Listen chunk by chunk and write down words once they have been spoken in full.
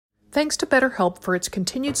Thanks to BetterHelp for its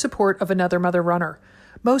continued support of Another Mother Runner.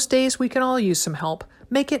 Most days we can all use some help.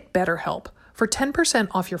 Make it BetterHelp. For 10%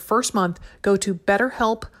 off your first month, go to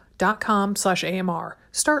betterhelp.com/AMR.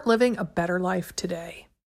 Start living a better life today.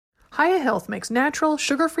 Hiya Health makes natural,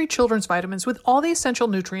 sugar-free children's vitamins with all the essential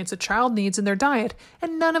nutrients a child needs in their diet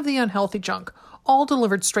and none of the unhealthy junk, all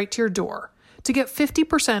delivered straight to your door. To get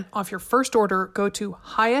 50% off your first order, go to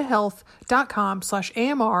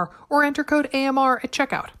hiyahealth.com/AMR or enter code AMR at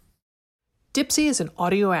checkout. Dipsea is an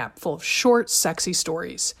audio app full of short, sexy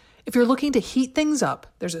stories. If you're looking to heat things up,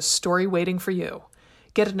 there's a story waiting for you.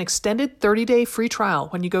 Get an extended 30-day free trial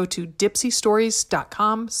when you go to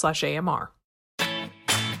dipseastories.com/AMR.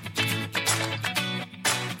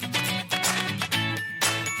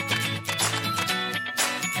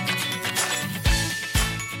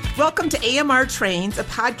 Welcome to AMR Trains, a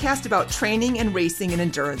podcast about training and racing in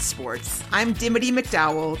endurance sports. I'm Dimity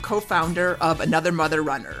McDowell, co-founder of Another Mother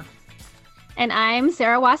Runner. And I'm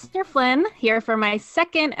Sarah Wassner-Flynn, here for my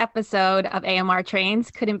second episode of AMR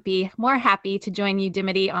Trains. Couldn't be more happy to join you,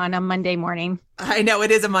 Dimity, on a Monday morning. I know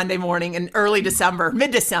it is a Monday morning in early December,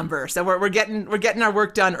 mid-December. So we're getting our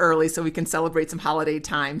work done early so we can celebrate some holiday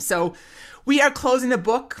time. So we are closing the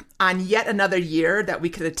book on yet another year that we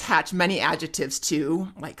could attach many adjectives to,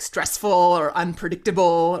 like stressful or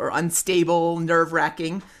unpredictable or unstable,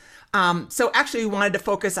 nerve-wracking. So actually we wanted to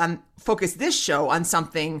focus this show on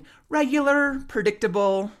something regular,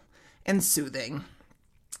 predictable, and soothing.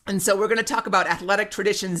 And so we're going to talk about athletic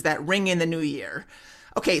traditions that ring in the new year.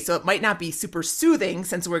 Okay, so it might not be super soothing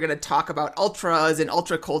since we're going to talk about ultras and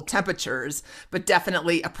ultra cold temperatures, but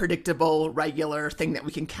definitely a predictable, regular thing that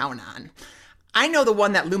we can count on. I know the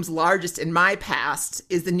one that looms largest in my past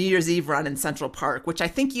is the New Year's Eve run in Central Park, which I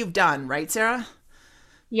think you've done, right, Sarah?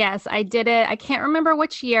 Yes, I did it. I can't remember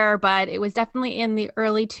which year, but it was definitely in the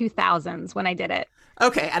early 2000s when I did it.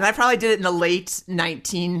 Okay, and I probably did it in the late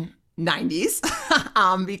 1990s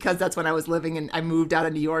because that's when I was living and I moved out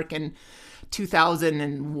of New York in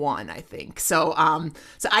 2001, I think. So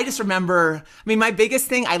I just remember, my biggest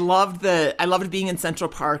thing, I loved being in Central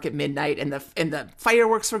Park at midnight and the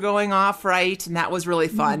fireworks were going off, right? And that was really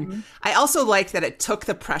fun. Mm-hmm. I also liked that it took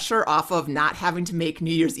the pressure off of not having to make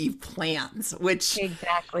New Year's Eve plans, which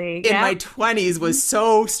exactly in my 20s was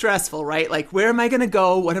so stressful, right? Like, where am I going to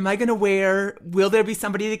go? What am I going to wear? Will there be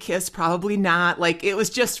somebody to kiss? Probably not. Like, it was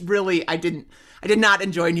just really, I did not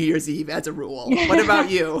enjoy New Year's Eve as a rule. What about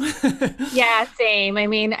you? Yeah, same.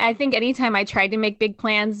 I think anytime I tried to make big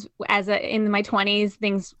plans in my 20s,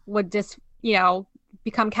 things would just,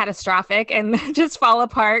 become catastrophic and just fall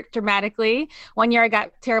apart dramatically. One year I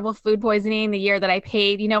got terrible food poisoning. The year that I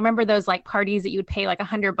paid, remember those like parties that you would pay like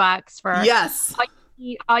 $100 for? Yes.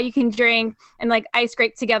 All you can drink, and like I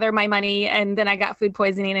scraped together my money and then I got food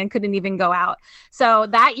poisoning and couldn't even go out. So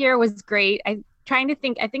that year was great. Trying to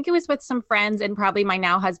think, I think it was with some friends and probably my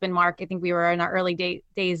now husband, Mark. I think we were in our early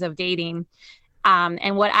days of dating.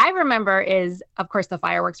 And what I remember is, of course, the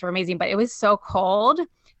fireworks were amazing, but it was so cold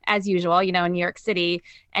as usual, in New York City.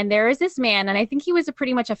 And there is this man, and I think he was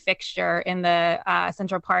pretty much a fixture in the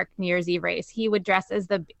Central Park New Year's Eve race. He would dress as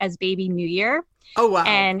Baby New Year. Oh, wow.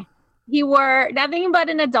 And he wore nothing but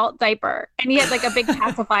an adult diaper. And he had like a big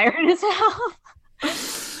pacifier in his mouth.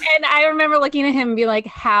 And I remember looking at him and be like,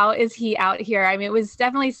 how is he out here? It was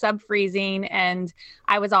definitely sub-freezing and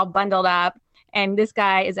I was all bundled up. And this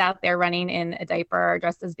guy is out there running in a diaper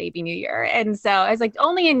dressed as Baby New Year. And so I was like,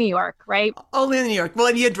 only in New York, right? Only in New York. Well,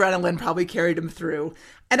 and the adrenaline probably carried him through.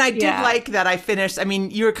 And I did like that I finished.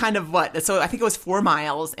 You were kind of what? So I think it was 4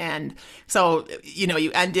 miles. And so, you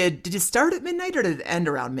ended. Did you start at midnight or did it end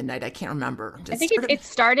around midnight? I can't remember. I think it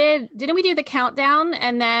started. Didn't we do the countdown?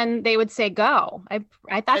 And then they would say go. I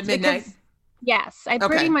thought at midnight? Yes.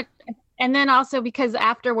 Pretty much. And then also because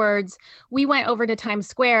afterwards we went over to Times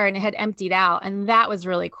Square and it had emptied out. And that was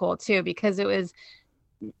really cool too, because it was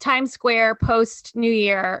Times Square post New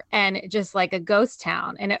Year and just like a ghost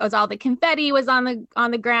town. And it was all the confetti was on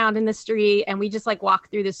the ground in the street. And we just like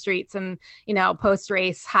walked through the streets and, post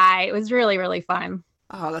race high. It was really, really fun.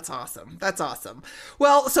 Oh, that's awesome. That's awesome.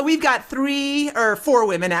 Well, so we've got 3 or 4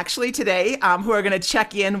 women actually today who are going to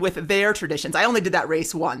check in with their traditions. I only did that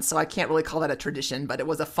race once, so I can't really call that a tradition, but it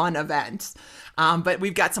was a fun event. But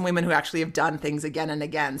we've got some women who actually have done things again and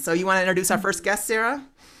again. So you want to introduce our first guest, Sarah?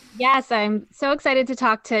 Yes, I'm so excited to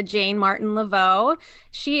talk to Jane Martin Laveau.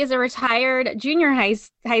 She is a retired junior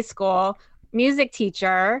high school music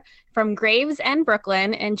teacher from Gravesend,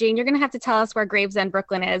 Brooklyn. And Jane, you're going to have to tell us where Gravesend,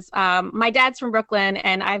 Brooklyn is. My dad's from Brooklyn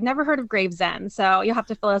and I've never heard of Gravesend, so you'll have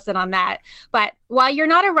to fill us in on that. But while you're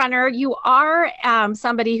not a runner, you are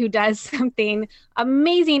somebody who does something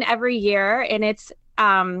amazing every year, and it's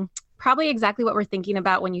probably exactly what we're thinking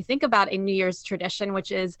about when you think about a New Year's tradition,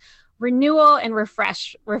 which is renewal and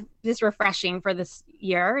refreshing for this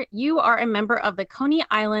year. You are a member of the Coney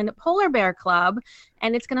Island Polar Bear Club,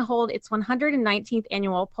 and it's going to hold its 119th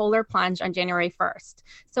annual Polar Plunge on January 1st.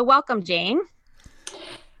 So welcome, Jane.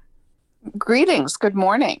 Greetings. Good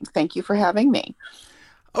morning. Thank you for having me.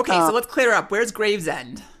 Okay, so let's clear up. Where's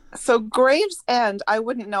Gravesend? So Gravesend, I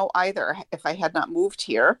wouldn't know either if I had not moved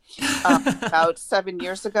here about 7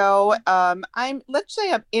 years ago. Let's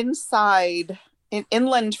say I'm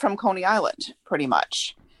inland from Coney Island, pretty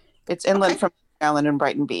much. It's inland from Coney Island and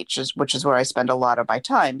Brighton Beach, which is where I spend a lot of my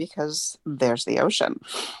time because there's the ocean.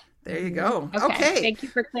 There you go. Okay. Thank you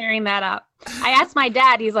for clearing that up. I asked my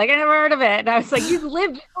dad, he's like, I never heard of it. And I was like, you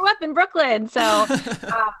grew up in Brooklyn. So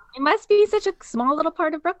it must be such a small little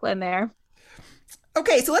part of Brooklyn there.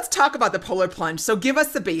 Okay, so let's talk about the Polar Plunge. So give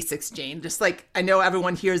us the basics, Jane. Just like I know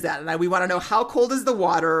everyone hears that. And we want to know, how cold is the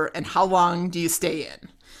water and how long do you stay in?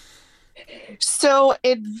 So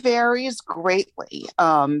it varies greatly.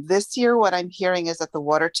 This year, what I'm hearing is that the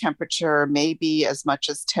water temperature may be as much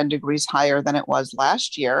as 10 degrees higher than it was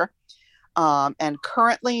last year. And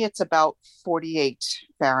currently it's about 48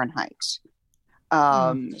 Fahrenheit.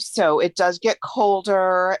 So it does get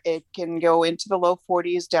colder. It can go into the low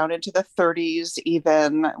 40s, down into the 30s.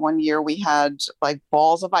 Even one year we had like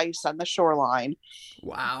balls of ice on the shoreline.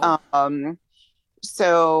 Wow. And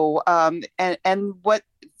what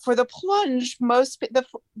for the plunge,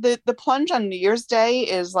 the plunge on New Year's Day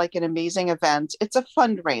is like an amazing event. It's a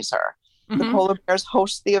fundraiser. Mm-hmm. The Polar Bears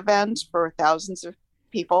host the event for thousands of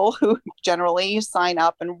people who generally sign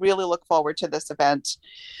up and really look forward to this event.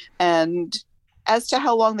 And as to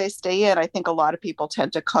how long they stay in, I think a lot of people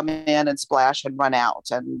tend to come in and splash and run out,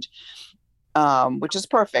 and which is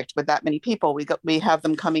perfect with that many people. We have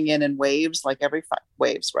them coming in waves, like every 5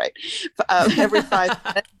 waves, right? Every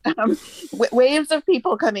 5 minutes, waves of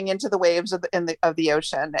people coming into the waves of the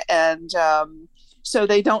ocean, and so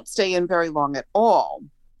they don't stay in very long at all.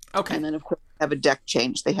 Okay, and then of course have a deck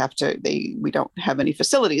change. We don't have any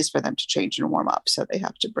facilities for them to change and warm up, so they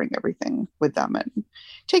have to bring everything with them and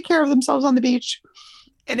take care of themselves on the beach.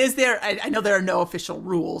 And is there, I know there are no official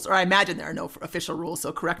rules, or I imagine there are no official rules,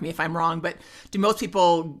 so correct me if I'm wrong, but do most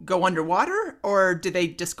people go underwater, or do they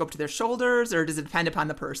just go up to their shoulders, or does it depend upon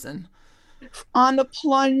the person? On the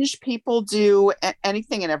plunge, people do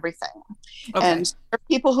anything and everything. Okay. And there are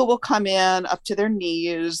people who will come in up to their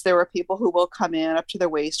knees. There are people who will come in up to their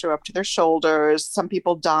waist or up to their shoulders. Some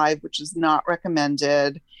people dive, which is not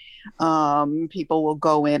recommended. People will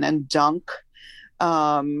go in and dunk.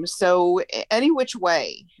 So any which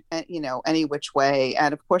way, any which way.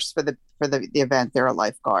 And of course, for the event, there are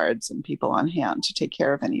lifeguards and people on hand to take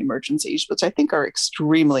care of any emergencies, which I think are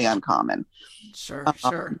extremely uncommon. Sure.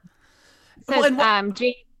 So,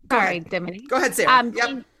 Jane, sorry, Dimity. Go ahead, Sarah.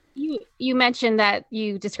 Jane, you mentioned that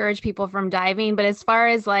you discourage people from diving, but as far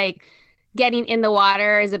as like getting in the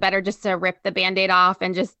water, is it better just to rip the Band-Aid off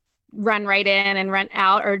and just run right in and run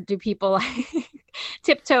out, or do people like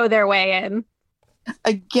tiptoe their way in?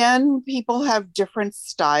 Again, people have different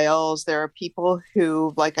styles. There are people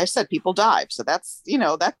who, like I said, people dive. So that's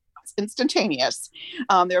instantaneous.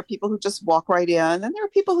 There are people who just walk right in, and there are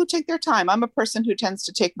people who take their time. I'm a person who tends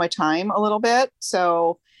to take my time a little bit,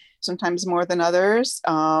 so sometimes more than others.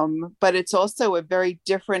 But it's also a very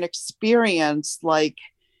different experience, like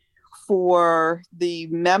for the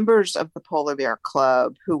members of the Polar Bear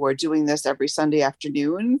Club who are doing this every Sunday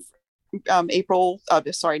afternoon,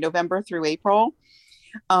 November through April.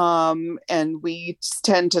 And we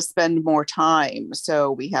tend to spend more time.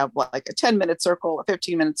 So we have like a 10-minute circle, a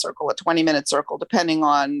 15-minute circle, a 20-minute circle, depending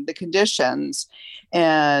on the conditions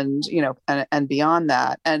and beyond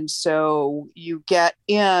that. And so you get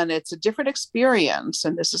in, it's a different experience.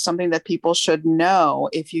 And this is something that people should know.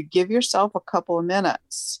 If you give yourself a couple of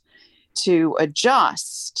minutes to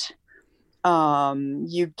adjust,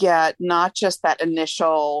 you get not just that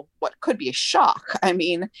initial, what could be a shock. I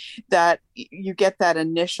mean, that you get that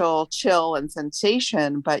initial chill and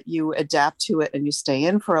sensation, but you adapt to it and you stay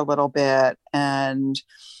in for a little bit. And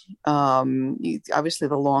obviously,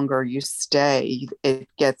 the longer you stay,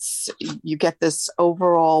 you get this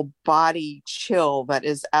overall body chill that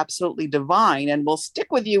is absolutely divine and will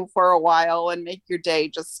stick with you for a while and make your day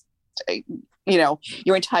just,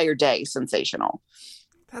 your entire day sensational.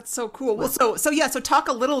 That's so cool. Well, so talk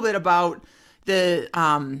a little bit about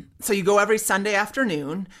so you go every Sunday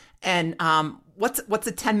afternoon, and what's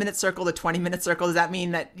a 10-minute circle, the 20-minute circle? Does that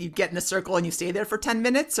mean that you get in a circle and you stay there for 10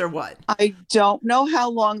 minutes or what? I don't know how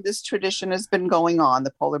long this tradition has been going on.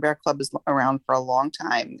 The Polar Bear Club is around for a long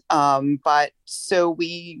time. But so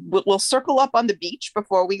we'll circle up on the beach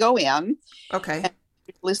before we go in. Okay. And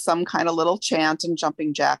usually some kind of little chant and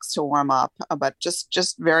jumping jacks to warm up, but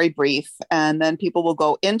just very brief. And then people will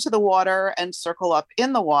go into the water and circle up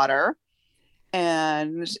in the water.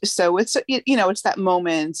 And so it's that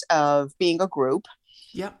moment of being a group.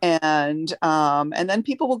 Yep. And then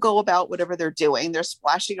people will go about whatever they're doing. They're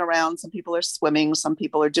splashing around. Some people are swimming. Some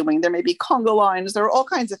people are there may be conga lines. There are all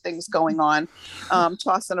kinds of things going on,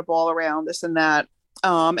 tossing a ball around, this and that.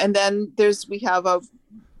 And then we have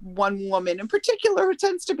one woman in particular who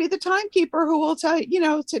tends to be the timekeeper who will tell,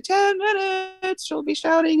 to 10 minutes, she'll be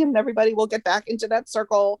shouting and everybody will get back into that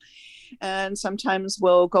circle. And sometimes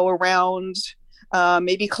we'll go around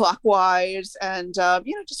maybe clockwise and,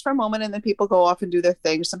 just for a moment, and then people go off and do their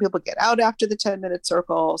thing. Some people get out after the 10-minute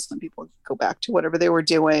circle. Some people go back to whatever they were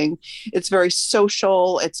doing. It's very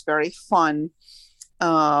social. It's very fun.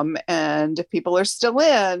 And if people are still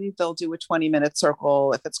in, they'll do a 20-minute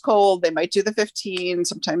circle. If it's cold, they might do the 15.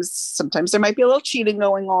 Sometimes there might be a little cheating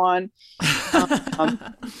going on.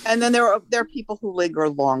 And then there are people who linger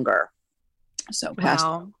longer. So past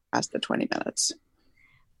the 20 minutes.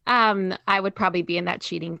 I would probably be in that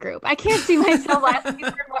cheating group. I can't see myself lasting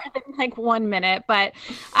for more than like 1 minute, but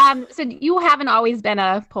so you haven't always been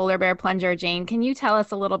a polar bear plunger, Jane. Can you tell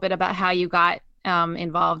us a little bit about how you got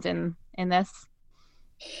involved in this?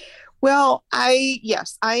 Well, I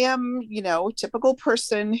am, a typical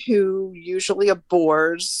person who usually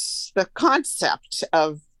abhors the concept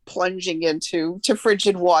of plunging into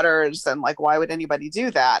frigid waters, and like, why would anybody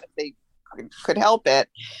do that if they could help it?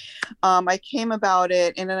 I came about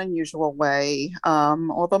it in an unusual way,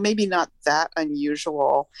 although maybe not that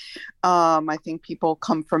unusual. I think people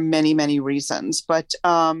come for many, many reasons, but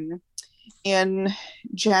in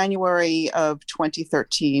January of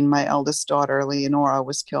 2013, my eldest daughter, Leonora,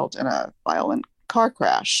 was killed in a violent car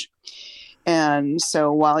crash. And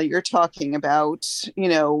so while you're talking about,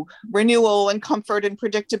 renewal and comfort and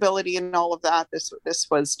predictability and all of that, this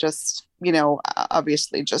was just,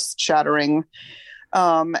 obviously just shattering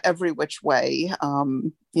every which way.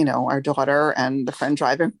 Our daughter and the friend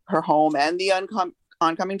driving her home and the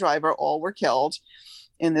oncoming driver all were killed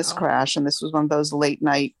in this crash. And this was one of those late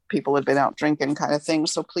night, people had been out drinking kind of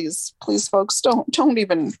things. So please folks, don't.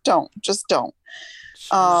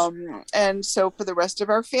 And so for the rest of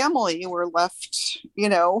our family, we're left,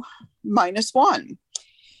 -1.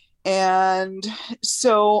 And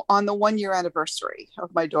so on the 1-year anniversary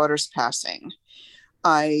of my daughter's passing,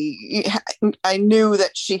 I knew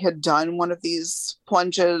that she had done one of these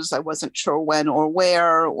plunges. I wasn't sure when or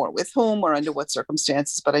where or with whom or under what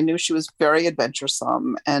circumstances, but I knew she was very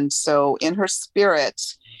adventuresome. And so in her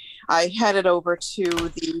spirit, I headed over to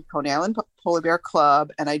the Coney Island Polar Bear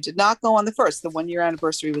Club, and I did not go on the first. The 1-year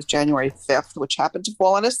anniversary was January 5th, which happened to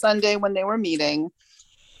fall on a Sunday when they were meeting.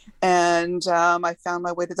 And I found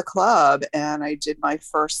my way to the club, and I did my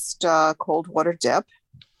first cold water dip.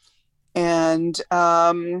 And,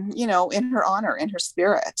 in her honor, in her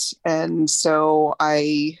spirit. And so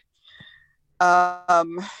I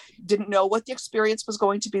didn't know what the experience was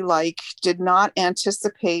going to be like, did not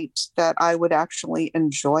anticipate that I would actually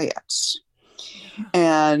enjoy it.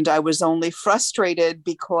 And I was only frustrated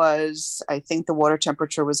because I think the water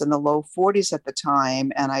temperature was in the low 40s at the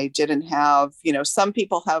time. And I didn't have, some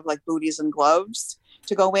people have like booties and gloves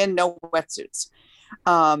to go in, no wetsuits.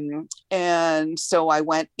 And so I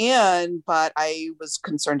went in, but I was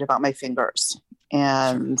concerned about my fingers.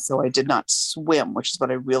 And so I did not swim, which is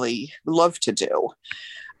what I really love to do.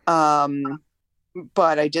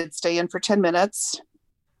 But I did stay in for 10 minutes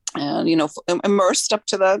and, immersed up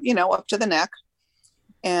to the neck,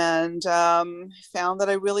 and found that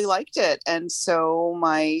I really liked it. And so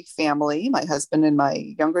my family, my husband and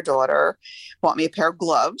my younger daughter, bought me a pair of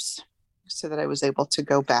gloves so that I was able to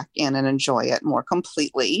go back in and enjoy it more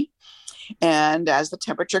completely. And as the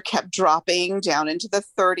temperature kept dropping down into the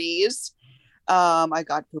 30s, I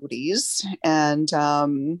got booties and,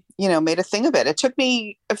 made a thing of it. It took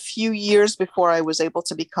me a few years before I was able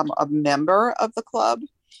to become a member of the club.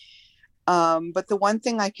 But the one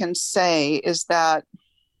thing I can say is that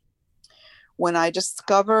when I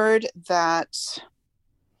discovered that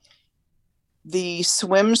the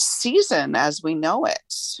swim season as we know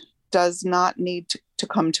it does not need to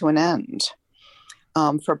come to an end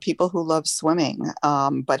for people who love swimming,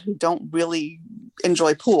 but who don't really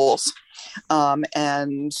enjoy pools.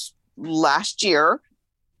 And last year,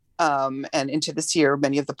 and into this year,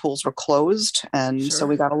 many of the pools were closed. And so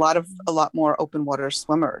we got a lot more open water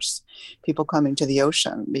swimmers, people coming to the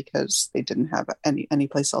ocean because they didn't have any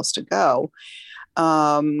place else to go.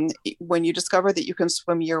 When you discover that you can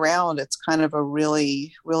swim year round, it's kind of a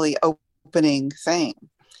really, really opening thing.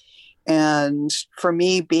 And for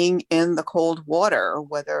me, being in the cold water,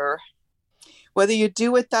 whether you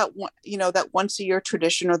do it that once a year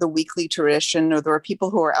tradition or the weekly tradition, or there are people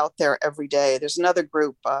who are out there every day. There's another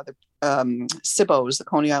group, the CIBOs, the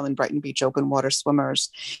Coney Island Brighton Beach Open Water Swimmers.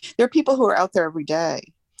 There are people who are out there every day.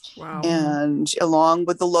 Wow. And along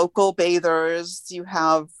with the local bathers, you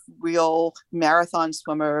have real marathon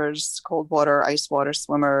swimmers, cold water, ice water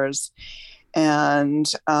swimmers. And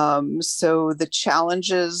so the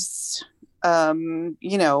challenges, are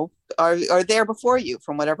there before you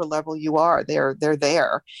from whatever level you are. They're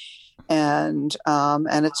there. And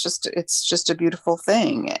it's just a beautiful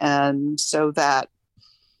thing. And so that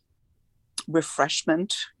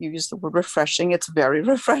refreshment, you use the word refreshing, it's very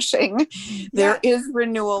refreshing. Yeah. There is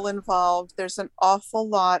renewal involved. There's an awful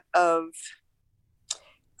lot of,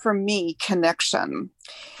 for me, connection.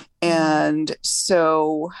 And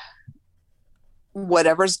so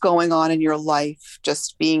whatever's going on in your life,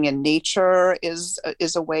 just being in nature is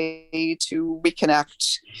a way to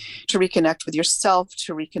reconnect with yourself,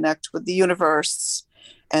 to reconnect with the universe,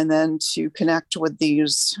 and then to connect with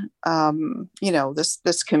these,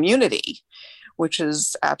 this community, which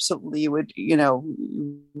is absolutely, you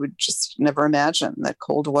would just never imagine that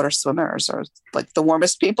cold water swimmers are like the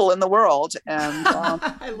warmest people in the world. And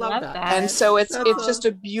I love that. And so it's just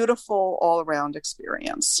a beautiful all around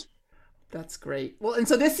experience. That's great. Well, and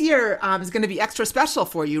so this year is going to be extra special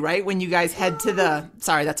for you, right? When you guys head to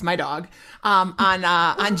sorry, that's my dog,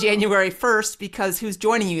 on January 1st, because who's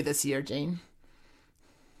joining you this year, Jane?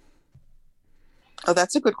 Oh,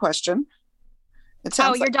 that's a good question.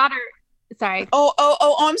 Your daughter. Sorry.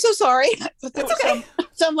 Oh, I'm so sorry. There was okay.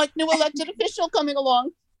 some like new elected official coming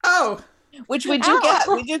along. Oh, which we do get.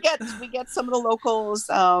 We get some of the locals.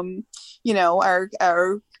 Our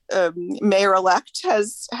mayor-elect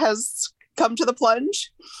has come to the plunge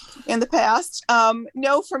in the past.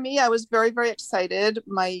 No, for me, I was very, very excited.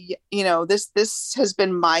 This has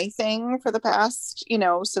been my thing for the past,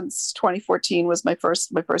 since 2014 was my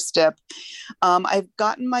first step. I've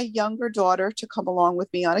gotten my younger daughter to come along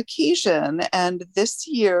with me on occasion. And this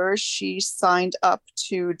year she signed up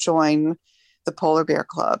to join the Polar Bear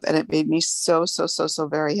Club. And it made me so, so, so, so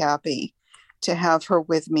very happy to have her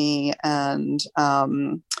with me. And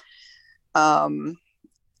I'm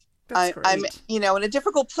in a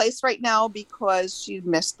difficult place right now because she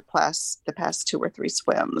missed the past 2 or 3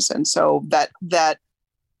 swims, and so that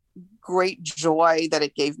great joy that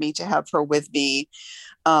it gave me to have her with me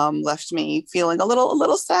left me feeling a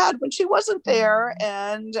little sad when she wasn't there,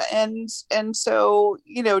 and so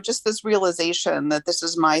just this realization that this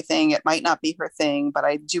is my thing. It might not be her thing, but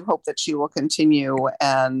I do hope that she will continue,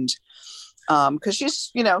 and because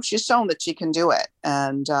she's shown that she can do it,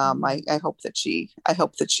 and I hope that she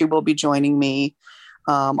will be joining me.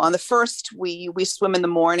 On the first, we swim in the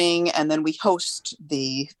morning, and then we host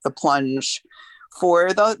the plunge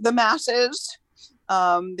for the masses.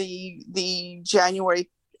 The January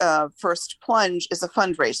 1st plunge is a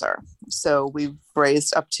fundraiser, so we've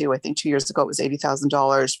raised up to, I think 2 years ago it was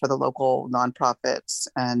 $80,000 for the local nonprofits,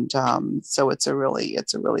 and so it's a really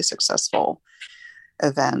successful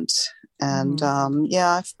event. And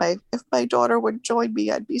if my daughter would join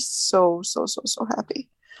me, I'd be so, so, so, so happy.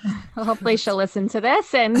 Well, hopefully she'll listen to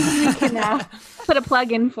this and we can put a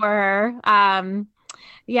plug in for her.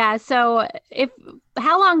 So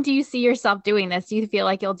how long do you see yourself doing this? Do you feel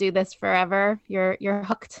like you'll do this forever? You're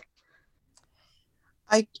hooked?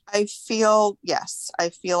 I feel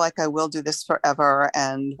like I will do this forever.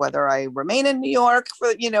 And whether I remain in New York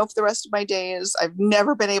for the rest of my days, I've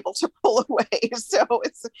never been able to pull away. So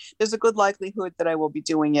there's a good likelihood that I will be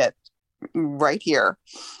doing it right here,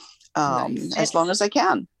 nice. As long as I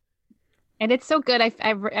can. And it's so good. I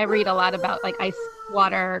read a lot about like ice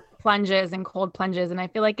water plunges and cold plunges. And I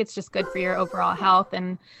feel like it's just good for your overall health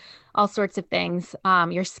and all sorts of things,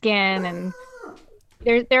 your skin, and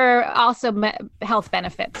there are also health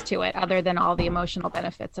benefits to it other than all the emotional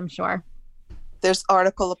benefits, I'm sure. There's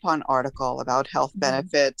article upon article about health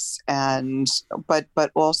benefits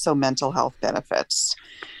but also mental health benefits.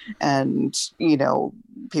 And,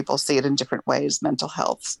 people see it in different ways, mental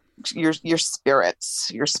health, your spirits,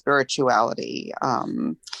 your spirituality.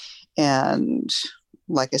 And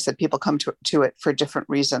like I said, people come to it for different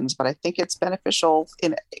reasons, but I think it's beneficial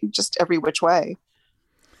in just every which way.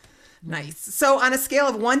 Nice. So on a scale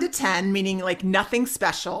of 1 to 10, meaning like nothing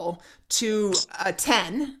special, to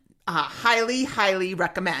 10, highly, highly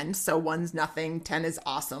recommend. So 1's nothing, 10 is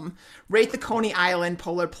awesome. Rate the Coney Island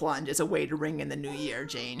Polar Plunge as a way to ring in the new year,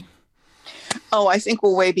 Jane. Oh, I think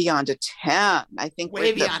we're way beyond a 10. I think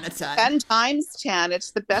way beyond a 10. 10 times 10.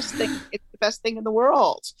 It's the best thing. It's the best thing in the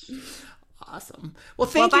world. Awesome. Well,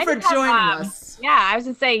 thank you for joining us. Yeah, I was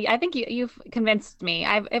going to say, I think you've convinced me.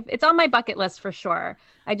 It's on my bucket list for sure.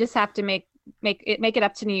 I just have to make it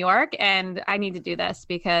up to New York, and I need to do this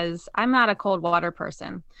because I'm not a cold water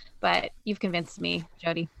person. But you've convinced me,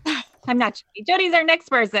 Jody. I'm not Jody. Jody's our next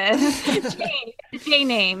person. Jane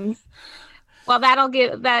names. Well, that'll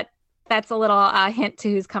give that. That's a little hint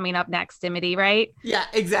to who's coming up next, Dimity, right? Yeah,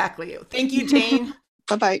 exactly. Thank you, Jane.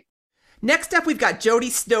 Bye-bye. Next up, we've got Jody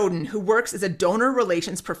Snowden, who works as a donor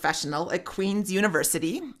relations professional at Queen's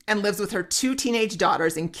University and lives with her 2 teenage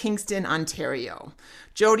daughters in Kingston, Ontario.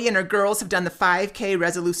 Jody and her girls have done the 5K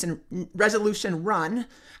resolution run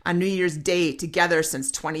on New Year's Day together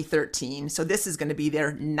since 2013. So this is going to be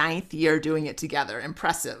their 9th year doing it together.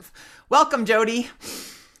 Impressive. Welcome, Jody.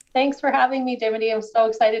 Thanks for having me, Dimity. I'm so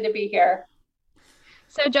excited to be here.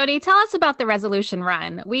 So Jody, tell us about the resolution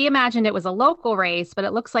run. We imagined it was a local race, but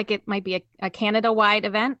it looks like it might be a Canada-wide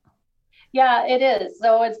event. Yeah, it is.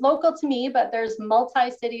 So it's local to me, but there's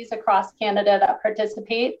multi-cities across Canada that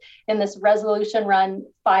participate in this Resolution Run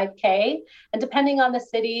 5K. And depending on the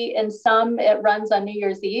city, in some it runs on New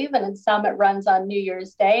Year's Eve, and in some it runs on New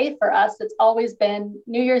Year's Day. For us, it's always been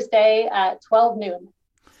New Year's Day at 12 noon.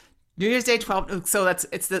 New Year's Day 12. So that's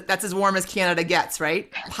as warm as Canada gets,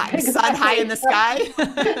 right? Exactly. Sun high in the sky.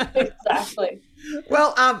 Exactly.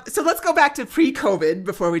 Well, so let's go back to pre-COVID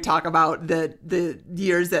before we talk about the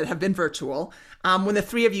years that have been virtual. When the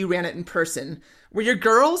 3 of you ran it in person, were your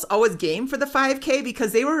girls always game for the 5K?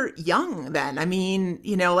 Because they were young then. I mean,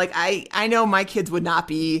 like I know my kids would not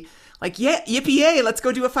be like, yeah, yippee-yay, let's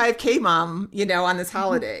go do a 5K, Mom, on this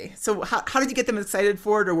holiday. So how did you get them excited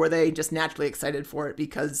for it, or were they just naturally excited for it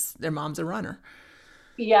because their mom's a runner?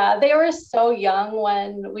 Yeah, they were so young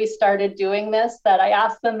when we started doing this that I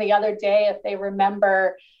asked them the other day if they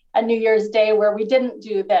remember a New Year's Day where we didn't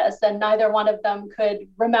do this, and neither one of them could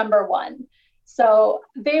remember one. So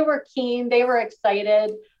they were keen, they were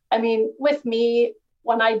excited. I mean, with me,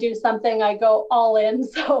 when I do something, I go all in.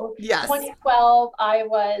 So yes. 2012, I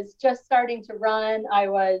was just starting to run. I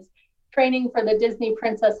was training for the Disney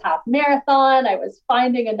Princess Half Marathon. I was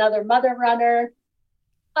finding another mother runner.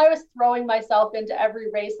 I was throwing myself into every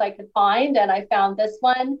race I could find, and I found this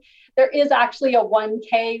one. There is actually a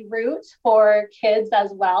 1K route for kids as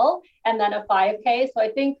well, and then a 5K. So I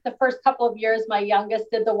think the first couple of years, my youngest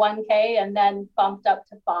did the 1K and then bumped up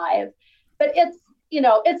to 5. But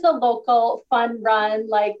it's a local fun run.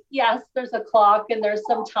 Like, yes, there's a clock and there's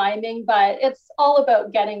some timing, but it's all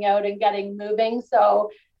about getting out and getting moving. So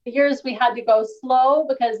the years we had to go slow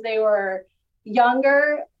because they were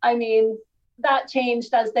younger, I mean, that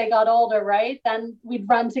changed as they got older, right? Then we'd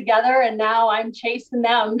run together, and now I'm chasing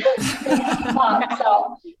them.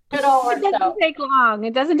 So it all works out. It doesn't take long.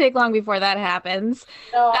 It doesn't take long before that happens.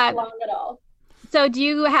 No, not long at all. So do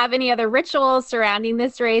you have any other rituals surrounding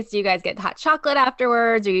this race? Do you guys get hot chocolate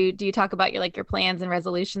afterwards? Or do you talk about your plans and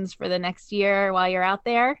resolutions for the next year while you're out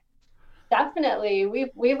there? Definitely.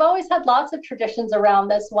 We've always had lots of traditions around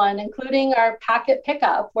this one, including our packet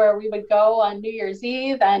pickup, where we would go on New Year's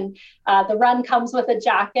Eve, and the run comes with a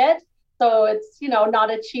jacket. So it's,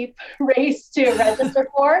 not a cheap race to register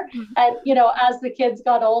for. And, as the kids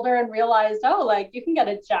got older and realized, you can get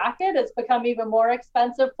a jacket, it's become even more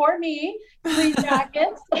expensive for me, 3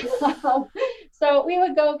 jackets. So we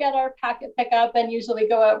would go get our packet pickup and usually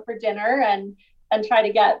go out for dinner and try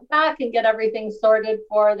to get back and get everything sorted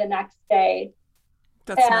for the next day.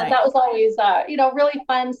 That's nice. That was always, really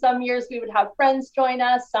fun. Some years we would have friends join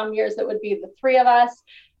us. Some years it would be the 3 of us.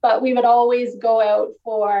 But we would always go out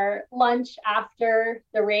for lunch after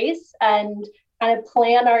the race and kind of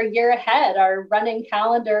plan our year ahead, our running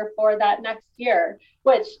calendar for that next year,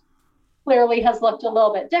 which clearly has looked a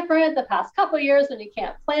little bit different the past couple of years when you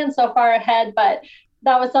can't plan so far ahead. But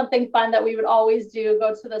that was something fun that we would always do,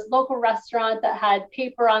 go to this local restaurant that had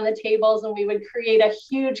paper on the tables, and we would create a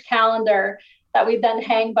huge calendar that we'd then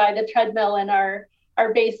hang by the treadmill in our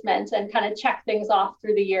basement and kind of check things off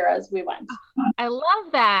through the year as we went. I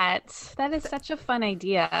love that. That is such a fun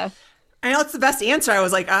idea. I know it's the best answer. I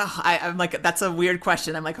was like, I'm like, that's a weird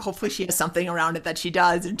question. I'm like, hopefully she has something around it that she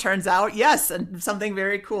does. And turns out, yes, and something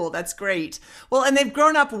very cool. That's great. Well, and they've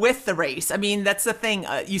grown up with the race. I mean, that's the thing.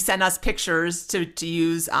 You send us pictures to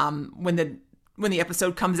use when the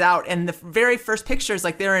episode comes out, and the very first pictures,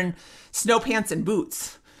 like they're in snow pants and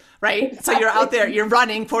boots. right? So you're out there, you're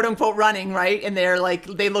running, quote unquote running, right? And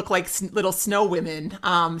they look like little snow women.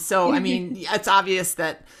 So, I mean, it's obvious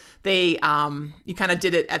that you kind of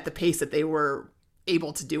did it at the pace that they were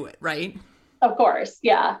able to do it, right? Of course.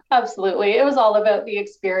 Yeah, absolutely. It was all about the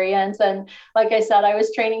experience. And like I said, I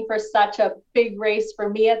was training for such a big race for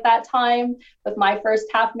me at that time with my first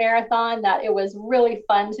half marathon that it was really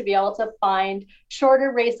fun to be able to find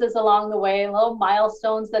shorter races along the way, little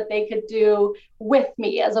milestones that they could do with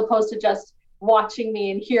me as opposed to just watching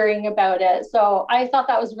me and hearing about it. So I thought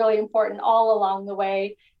that was really important all along the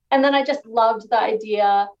way. And then I just loved the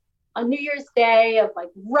idea on New Year's Day of like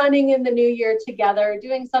running in the new year together,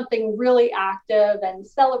 doing something really active and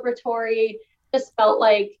celebratory. Just felt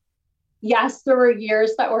like, yes, there were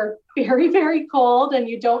years that were very, very cold and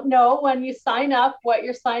you don't know when you sign up what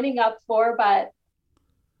you're signing up for, but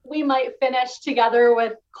we might finish together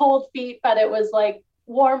with cold feet, but it was like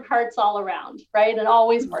warm hearts all around, right? And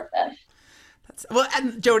always worth it. Well,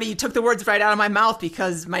 and Jody, you took the words right out of my mouth,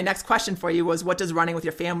 because my next question for you was, what does running with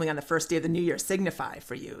your family on the first day of the new year signify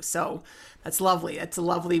for you? So that's lovely. It's a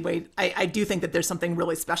lovely way. I do think that there's something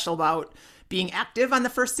really special about being active on the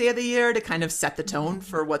first day of the year to kind of set the tone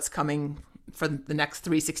for what's coming for the next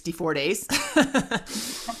 364 days.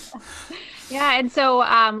 Yeah. And so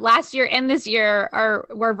last year and this year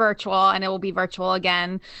were virtual, and it will be virtual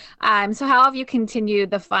again. So how have you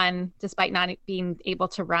continued the fun despite not being able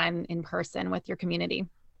to run in person with your community?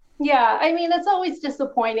 Yeah, I mean, it's always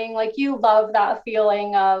disappointing. Like, you love that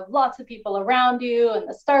feeling of lots of people around you and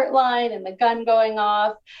the start line and the gun going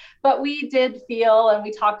off. But we did feel, and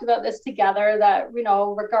we talked about this together, that, you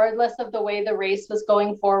know, regardless of the way the race was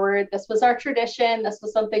going forward, this was our tradition. This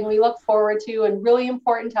was something we look forward to and really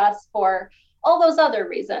important to us for all those other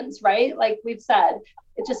reasons, right? Like we've said,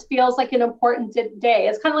 it just feels like an important day.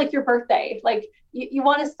 It's kind of like your birthday. Like you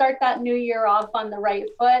want to start that new year off on the right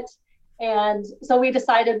foot. And so we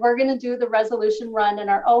decided we're going to do the resolution run in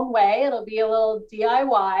our own way. It'll be a little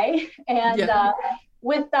DIY. And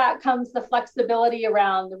with that comes the flexibility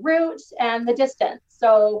around the route and the distance.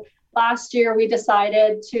 So last year we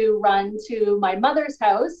decided to run to my mother's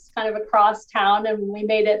house, kind of across town, and we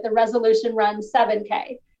made it the resolution run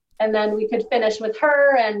 7K. And then we could finish with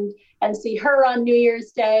her and see her on New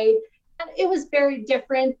Year's Day. And it was very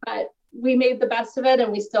different, but we made the best of it.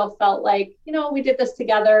 And we still felt like, you know, we did this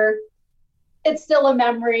together. It's still a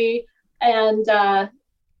memory. And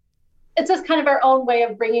it's just kind of our own way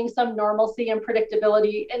of bringing some normalcy and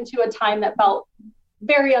predictability into a time that felt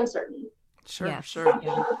very uncertain. Sure, yeah. sure.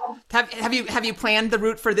 Yeah. Have you planned the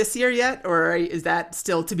route for this year yet, or is that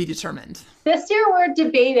still to be determined? This year we're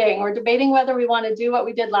debating. We're debating whether we want to do what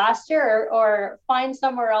we did last year or find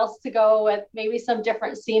somewhere else to go with maybe some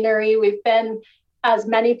different scenery. We've been, as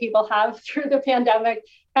many people have through the pandemic,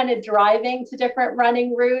 kind of driving to different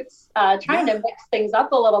running routes, trying to mix things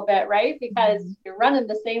up a little bit, right? Because you're running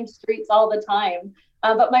the same streets all the time.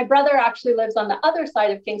 But my brother actually lives on the other side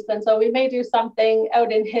of Kingston, so we may do something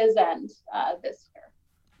out in his end this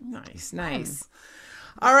year. Nice.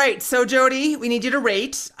 All right, so Jody, we need you to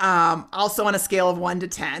rate, also on a scale of 1 to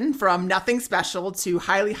 10, from nothing special to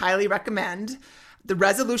highly, highly recommend, the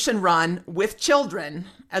resolution run with children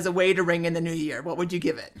as a way to ring in the new year. What would you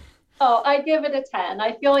give it? Oh, I give it a 10.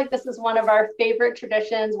 I feel like this is one of our favorite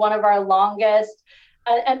traditions, one of our longest,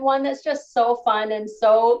 and one that's just so fun and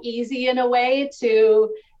so easy in a way to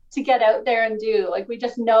get out there and do. Like, we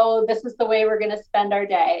just know this is the way we're going to spend our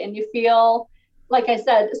day. And you feel, like I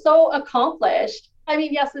said, so accomplished. I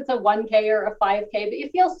mean, yes, it's a 1K or a 5K, but you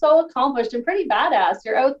feel so accomplished and pretty badass.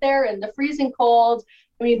 You're out there in the freezing cold.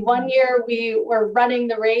 I mean, one year we were running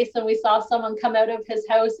the race and we saw someone come out of his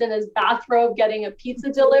house in his bathrobe getting a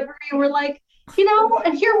pizza delivery. And we're like, you know,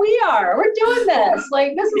 and here we are, we're doing this.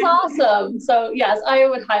 Like, this is awesome. So yes, I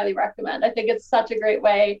would highly recommend. I think it's such a great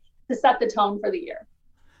way to set the tone for the year.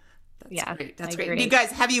 That's great. That's great. You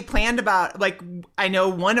guys, have you planned about, like, I know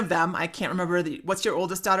one of them, I can't remember what's your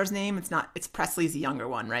oldest daughter's name? It's Presley's the younger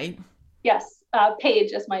one, right? Yes.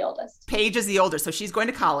 Paige is my oldest. Paige is the older. So she's going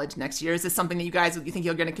to college next year. Is this something that you think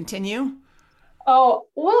you're going to continue? Oh,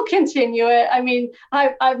 we'll continue it. I mean,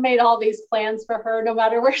 I've made all these plans for her, no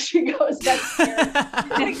matter where she goes next year.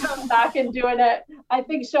 To come back and doing it. I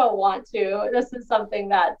think she'll want to. This is something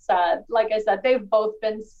that, like I said, they've both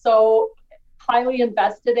been so highly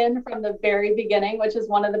invested in from the very beginning, which is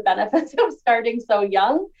one of the benefits of starting so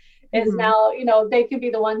young. Is now, you know, they can be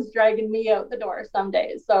the ones dragging me out the door some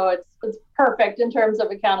days. So it's perfect in terms of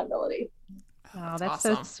accountability. Oh, that's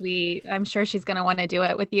awesome. So sweet. I'm sure she's going to want to do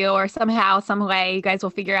it with you, or somehow, some way, you guys will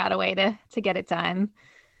figure out a way to get it done.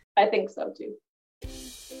 I think so too.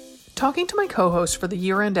 Talking to my co-host for the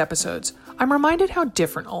year-end episodes, I'm reminded how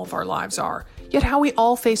different all of our lives are, yet how we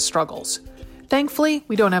all face struggles. Thankfully,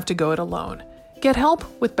 we don't have to go it alone. Get help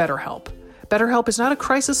with BetterHelp. BetterHelp is not a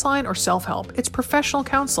crisis line or self-help, it's professional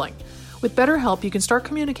counseling. With BetterHelp, you can start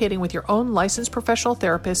communicating with your own licensed professional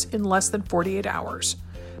therapist in less than 48 hours.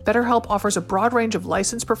 BetterHelp offers a broad range of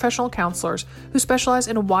licensed professional counselors who specialize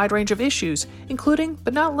in a wide range of issues, including,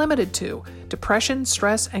 but not limited to, depression,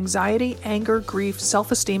 stress, anxiety, anger, grief,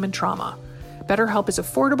 self-esteem, and trauma. BetterHelp is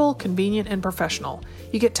affordable, convenient, and professional.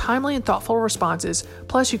 You get timely and thoughtful responses,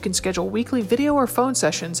 plus you can schedule weekly video or phone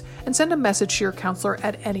sessions and send a message to your counselor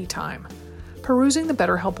at any time. Perusing the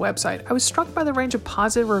BetterHelp website, I was struck by the range of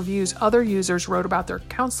positive reviews other users wrote about their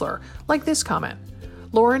counselor, like this comment.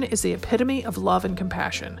 Lauren is the epitome of love and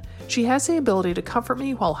compassion. She has the ability to comfort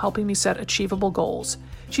me while helping me set achievable goals.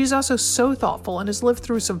 She is also so thoughtful and has lived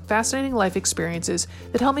through some fascinating life experiences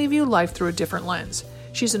that help me view life through a different lens.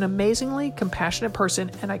 She's an amazingly compassionate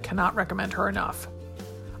person, and I cannot recommend her enough.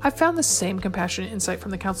 I've found the same compassionate insight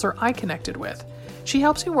from the counselor I connected with. She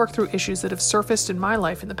helps me work through issues that have surfaced in my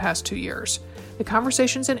life in the past 2 years. The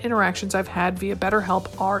conversations and interactions I've had via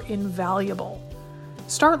BetterHelp are invaluable.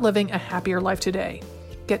 Start living a happier life today.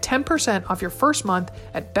 Get 10% off your first month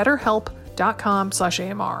at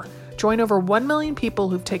betterhelp.com/AMR. Join over 1 million people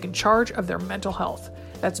who've taken charge of their mental health.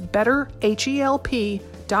 That's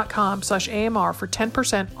betterhelp.com/AMR for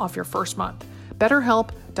 10% off your first month.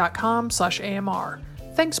 betterhelp.com/AMR.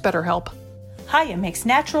 Thanks, BetterHelp. Hiya makes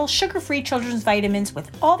natural, sugar-free children's vitamins with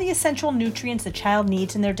all the essential nutrients a child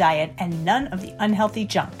needs in their diet and none of the unhealthy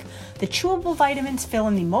junk. The chewable vitamins fill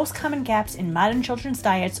in the most common gaps in modern children's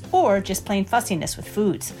diets or just plain fussiness with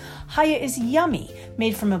foods. Hiya is yummy,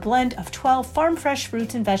 made from a blend of 12 farm-fresh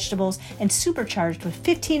fruits and vegetables and supercharged with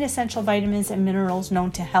 15 essential vitamins and minerals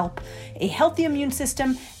known to help a healthy immune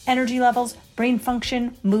system, energy levels, brain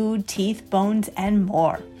function, mood, teeth, bones, and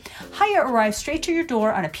more. Hiya arrives straight to your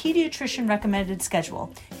door on a pediatrician recommended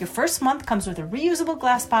schedule. Your first month comes with a reusable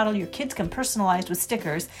glass bottle your kids can personalize with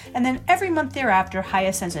stickers, and then every month thereafter,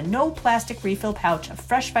 Hiya sends a no plastic refill pouch of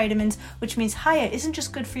fresh vitamins, which means Hiya isn't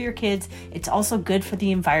just good for your kids, it's also good for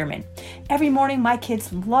the environment. Every morning, my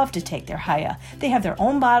kids love to take their Hiya. They have their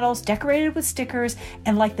own bottles decorated with stickers,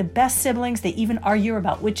 and like the best siblings, they even argue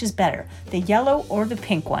about which is better, the yellow or the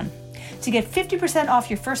pink one. To get 50% off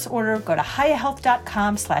your first order, go to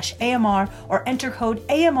hiyahealth.com/AMR or enter code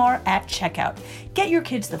AMR at checkout. Get your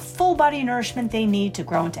kids the full body nourishment they need to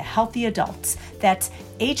grow into healthy adults. That's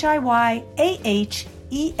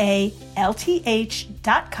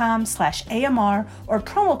hiyahealth.com/AMR or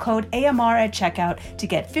promo code AMR at checkout to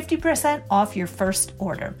get 50% off your first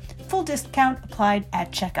order. Full discount applied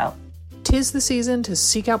at checkout. 'Tis the season to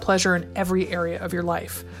seek out pleasure in every area of your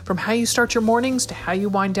life. From how you start your mornings to how you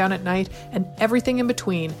wind down at night and everything in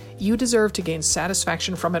between, you deserve to gain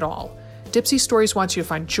satisfaction from it all. Dipsea Stories wants you to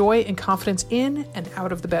find joy and confidence in and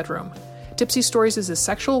out of the bedroom. Dipsea Stories is a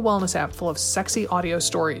sexual wellness app full of sexy audio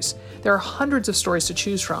stories. There are hundreds of stories to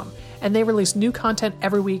choose from, and they release new content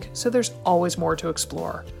every week, so there's always more to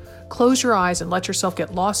explore. Close your eyes and let yourself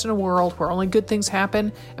get lost in a world where only good things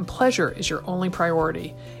happen and pleasure is your only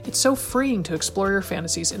priority. It's so freeing to explore your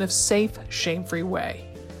fantasies in a safe, shame-free way.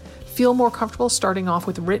 Feel more comfortable starting off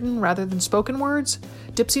with written rather than spoken words?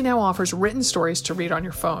 Dipsea now offers written stories to read on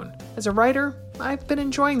your phone. As a writer, I've been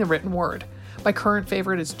enjoying the written word. My current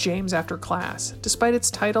favorite is James After Class. Despite its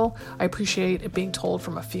title, I appreciate it being told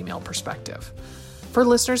from a female perspective. For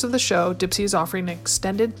listeners of the show, Dipsea is offering an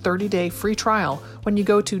extended 30-day free trial when you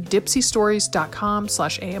go to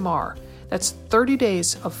dipseastories.com/AMR. That's 30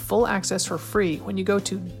 days of full access for free when you go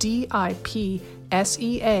to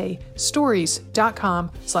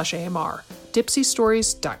dipseastories.com/AMR.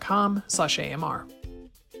 dipseastories.com/AMR.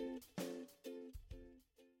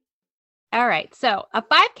 All right. So a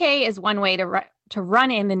 5K is one way to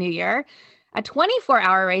run in the new year. A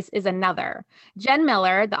 24-hour race is another. Jen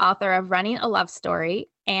Miller, the author of Running a Love Story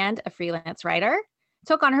and a freelance writer,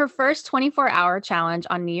 took on her first 24-hour challenge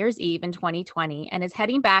on New Year's Eve in 2020 and is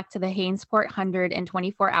heading back to the Hainesport 100 and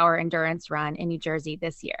 24-hour endurance run in New Jersey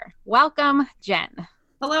this year. Welcome, Jen.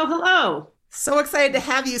 Hello, hello. So excited to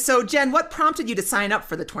have you. So, Jen, what prompted you to sign up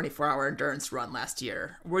for the 24-hour endurance run last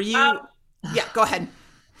year? Were you... Yeah, go ahead.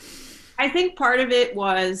 I think part of it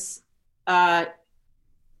was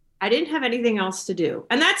I didn't have anything else to do.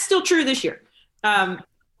 And that's still true this year.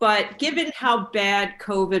 But given how bad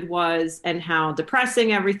COVID was and how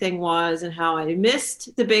depressing everything was and how I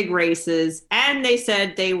missed the big races, and they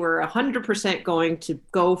said they were 100% going to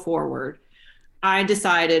go forward, I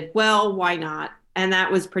decided, well, why not? And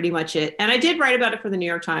that was pretty much it. And I did write about it for the New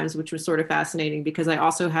York Times, which was sort of fascinating because I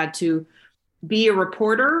also had to be a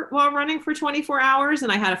reporter while running for 24 hours.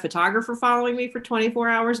 And I had a photographer following me for 24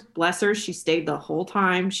 hours. Bless her. She stayed the whole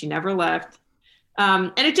time. She never left.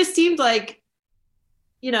 And it just seemed like,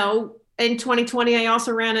 you know, in 2020, I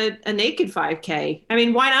also ran a naked 5K. I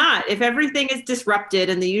mean, why not? If everything is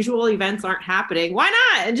disrupted and the usual events aren't happening, why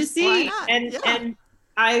not? And just see. And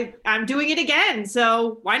I'm doing it again.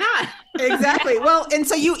 So why not? Exactly. Well, and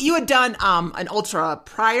so you had done an ultra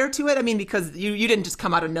prior to it. I mean, because you didn't just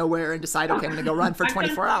come out of nowhere and decide, okay, I'm going to go run for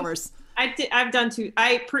 24 hours. I've done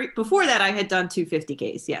before that I had done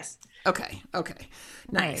 250Ks. Yes. Okay.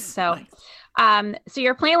 Nice. Right, so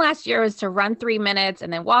your plan last year was to run 3 minutes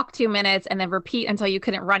and then walk 2 minutes and then repeat until you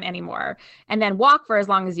couldn't run anymore and then walk for as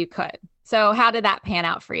long as you could. So how did that pan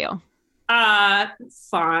out for you?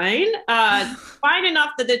 Fine. Fine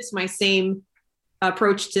enough that it's my same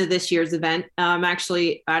approach to this year's event.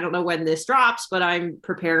 Actually, I don't know when this drops, but I'm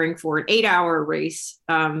preparing for an 8-hour race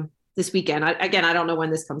this weekend. I don't know when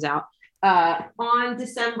this comes out. On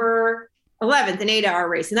December 11th, an 8-hour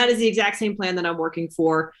race. And that is the exact same plan that I'm working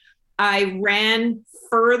for. I ran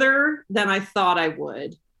further than I thought I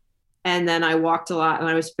would. And then I walked a lot and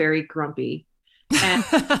I was very grumpy. And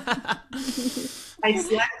I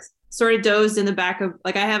slept, sort of dozed in the back of,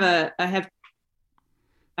 like, I have a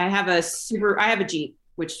Jeep,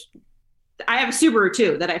 which I have a Subaru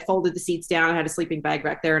too, that I folded the seats down. I had a sleeping bag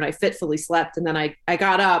back there and I fitfully slept. And then I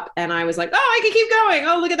got up and I was like, oh, I can keep going.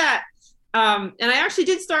 Oh, look at that. And I actually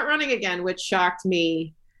did start running again, which shocked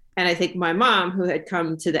me. And I think my mom, who had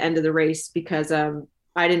come to the end of the race because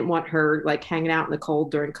I didn't want her like hanging out in the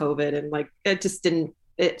cold during COVID. And like, it just didn't,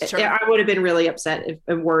 I would have been really upset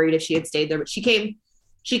and worried if she had stayed there, but she came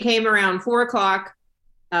around 4:00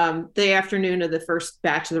 the afternoon of the first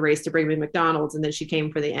batch of the race to bring me McDonald's. And then she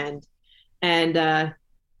came for the end. And the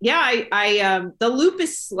loop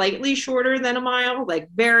is slightly shorter than a mile, like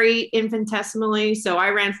very infinitesimally. So I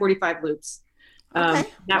ran 45 loops. That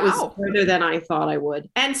was further than I thought I would.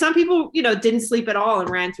 And some people, you know, didn't sleep at all and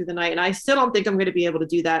ran through the night. And I still don't think I'm going to be able to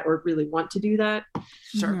do that or really want to do that.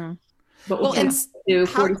 Sure. Mm-hmm. But we'll do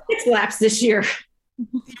 46 laps this year.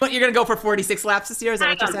 You're going to go for 46 laps this year? Is that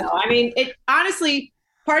what you said? I mean, it honestly,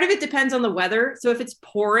 part of it depends on the weather. So if it's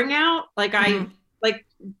pouring out, like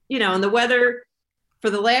you know, and the weather for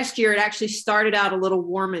the last year, it actually started out a little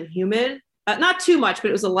warm and humid. Not too much, but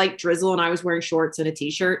it was a light drizzle and I was wearing shorts and a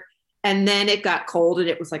t-shirt. And then it got cold and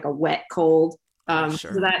it was like a wet cold.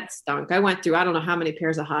 So that stunk. I went through, I don't know how many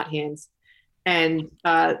pairs of hot hands, and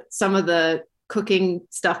some of the cooking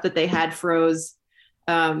stuff that they had froze.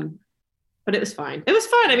 But it was fine. It was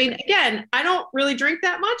fun. I mean, again, I don't really drink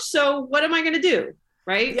that much. So what am I going to do?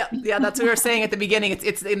 Right. Yeah. That's what we were saying at the beginning.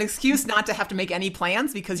 It's an excuse not to have to to make any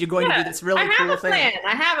plans because you're going to do this really cool thing.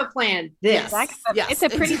 I have a plan. It's a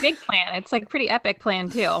pretty big plan. It's like a pretty epic plan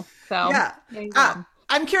too. So yeah.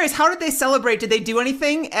 I'm curious, how did they celebrate? Did they do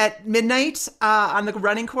anything at midnight on the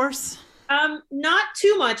running course? Not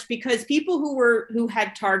too much, because people who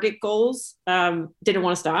had target goals didn't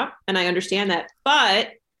want to stop, and I understand that.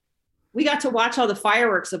 But we got to watch all the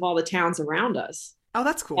fireworks of all the towns around us. Oh,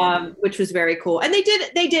 that's cool. Which was very cool. And they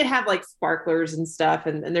did have like sparklers and stuff.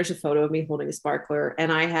 And there's a photo of me holding a sparkler.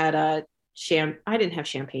 And I had I didn't have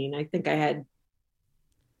champagne. I think I had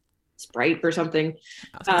Sprite or something.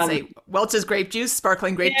 I was going to say Welch's grape juice,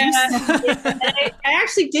 sparkling grape juice. I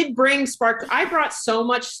actually did bring I brought so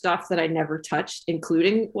much stuff that I never touched,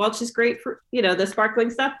 including Welch's grapefruit, you know, the sparkling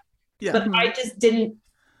stuff. Yeah. But I just didn't.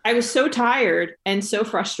 I was so tired and so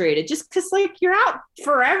frustrated, just because like you're out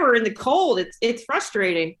forever in the cold. It's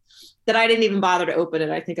frustrating that I didn't even bother to open it.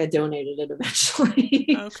 I think I donated it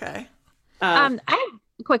eventually. Okay. I have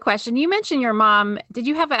a quick question. You mentioned your mom. Did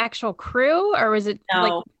you have an actual crew, or was it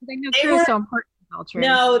like they know crew is so important in culture?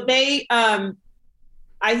 No, they I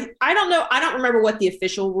don't know. I don't remember what the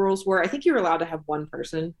official rules were. I think you were allowed to have one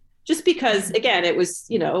person. Just because, again, it was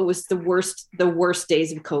the worst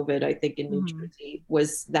days of COVID, I think, in New Jersey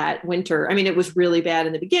was that winter. I mean, it was really bad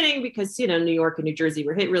in the beginning because, you know, New York and New Jersey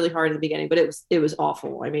were hit really hard in the beginning, but it was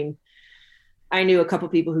awful. I mean, I knew a couple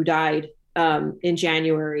people who died in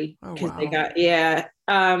January because they got,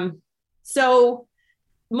 so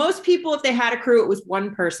most people, if they had a crew, it was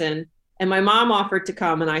one person, and my mom offered to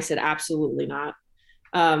come and I said, absolutely not.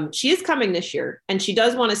 She is coming this year and she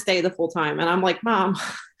does want to stay the full time. And I'm like, Mom,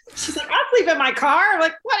 she's like, I'll sleep in my car. I'm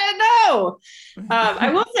like, what? No.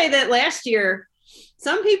 I will say that last year,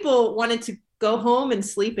 some people wanted to go home and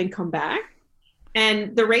sleep and come back.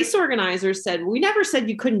 And the race organizers said, we never said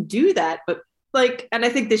you couldn't do that. But like, and I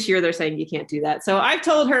think this year they're saying you can't do that. So I've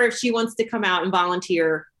told her if she wants to come out and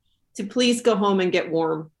volunteer to please go home and get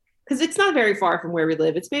warm. because it's not very far from where we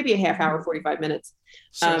live. It's maybe a half hour, 45 minutes,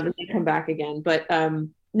 and then come back again. But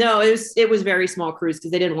no, it was very small cruise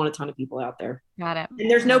because they didn't want a ton of people out there. Got it. And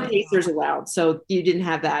there's no pacers allowed, so you didn't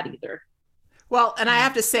have that either. Well, and I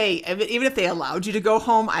have to say, even if they allowed you to go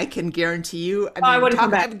home, I can guarantee you. I wouldn't come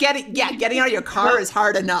back. Getting out of your car is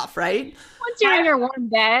hard enough, right? Once you're in your warm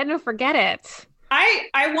bed, forget it.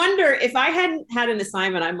 I wonder if I hadn't had an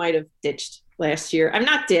assignment, I might have ditched last year. I'm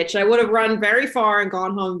not ditched. I would have run very far and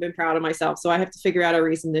gone home and been proud of myself. So I have to figure out a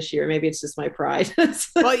reason this year. Maybe it's just my pride.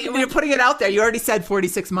 Well, you're putting it out there. You already said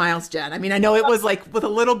 46 miles, Jen. I mean, I know it was like with a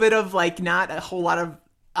little bit of like not a whole lot of,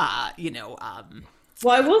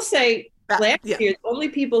 Well, I will say last year, the only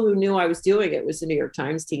people who knew I was doing it was the New York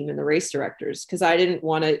Times team and the race directors, because I didn't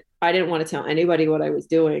want to tell anybody what I was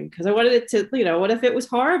doing, because I wanted it to, what if it was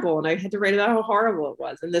horrible and I had to write about how horrible it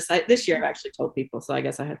was. And this year I've actually told people, so I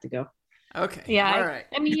guess I have to go. Okay. Yeah. All right.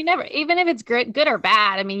 I mean, you never, even if it's good or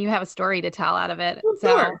bad, I mean, you have a story to tell out of it. Well,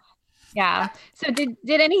 so, sure. Yeah. So did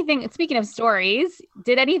anything, speaking of stories,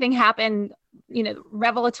 did anything happen,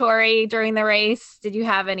 revelatory during the race? Did you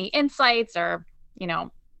have any insights or,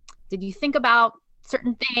 did you think about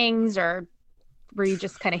certain things, or were you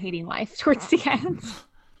just kind of hating life towards the end?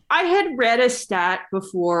 I had read a stat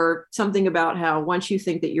before, something about how once you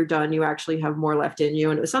think that you're done, you actually have more left in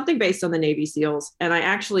you. And it was something based on the Navy SEALs. And I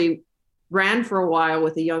actually ran for a while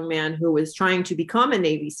with a young man who was trying to become a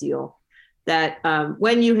Navy SEAL, that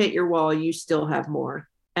when you hit your wall, you still have more.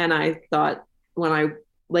 And I thought when I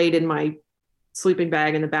laid in my sleeping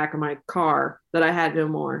bag in the back of my car that I had no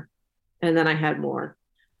more. And then I had more.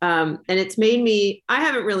 And it's made me, I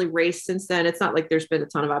haven't really raced since then. It's not like there's been a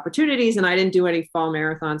ton of opportunities, and I didn't do any fall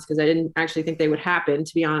marathons because I didn't actually think they would happen,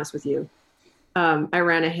 to be honest with you. I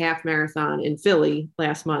ran a half marathon in Philly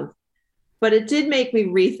last month, but it did make me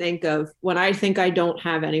rethink of when I think I don't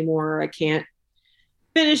have any more, or I can't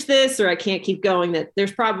finish this, or I can't keep going, that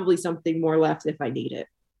there's probably something more left if I need it.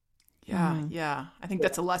 Yeah. Yeah. I think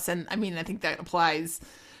that's a lesson. I mean, I think that applies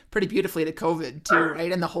pretty beautifully to COVID too,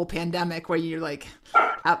 right? And the whole pandemic where you're like,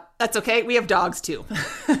 that's okay. We have dogs too.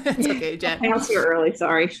 It's okay, Jen. I was here early.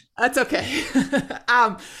 Sorry. That's okay.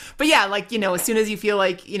 But yeah, like, as soon as you feel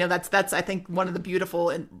like, that's, I think one of the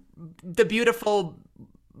beautiful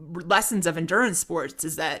lessons of endurance sports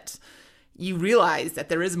is that you realize that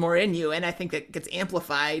there is more in you. And I think that gets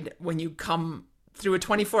amplified when you come through a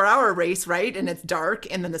 24-hour race, right? And it's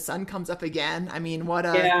dark and then the sun comes up again. I mean, what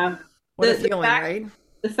a feeling, right?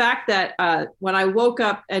 The fact that when I woke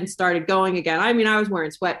up and started going again, I mean, I was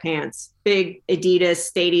wearing sweatpants, big Adidas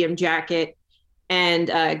stadium jacket,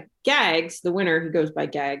 and Gags, the winner, who goes by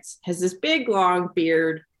Gags, has this big long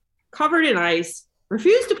beard covered in ice,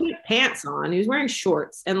 refused to put pants on. He was wearing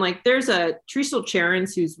shorts. And like, there's a Tresol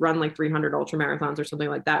Cherens who's run like 300 ultra marathons or something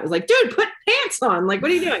like that. It was like, dude, put pants on. Like,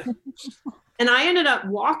 what are you doing? And I ended up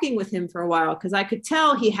walking with him for a while because I could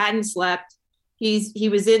tell he hadn't slept. He's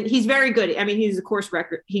very good. I mean, he's a course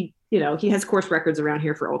record. He has course records around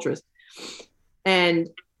here for ultras. And,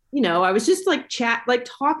 I was just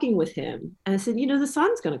talking with him, and I said, the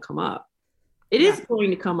sun's going to come up. It is going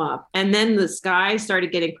to come up. And then the sky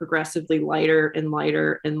started getting progressively lighter and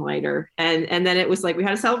lighter and lighter. And then it was like, we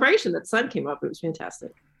had a celebration that the sun came up. It was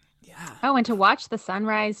fantastic. Yeah. Oh, and to watch the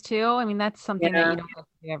sunrise too. I mean, that's something that you don't get to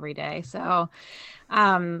do every day. So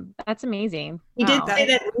that's amazing. He did say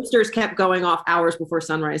that roosters kept going off hours before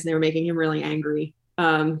sunrise, and they were making him really angry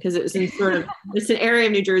because it was in it's an area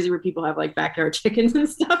of New Jersey where people have like backyard chickens and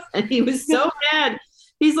stuff, and he was so mad.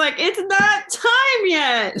 He's like, it's not time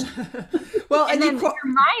yet. Well, and then your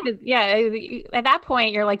mind is, at that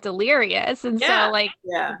point you're like delirious, and so like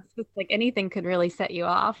it's just like anything could really set you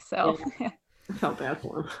off. So I felt bad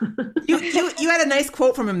for him. you had a nice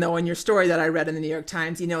quote from him though in your story that I read in the New York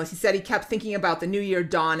Times. He said he kept thinking about the new year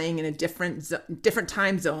dawning in a different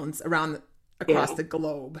time zones across the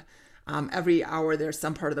globe. Every hour there's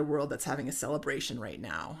some part of the world that's having a celebration right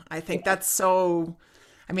now. I think that's so.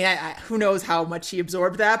 I mean, I who knows how much he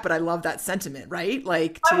absorbed that, but I love that sentiment, right?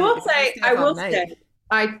 Like, I will say,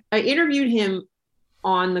 I interviewed him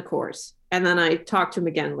on the course, and then I talked to him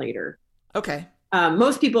again later. Okay.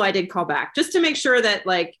 Most people I did call back just to make sure that,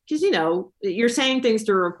 like, because you're saying things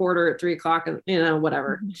to a reporter at 3:00 and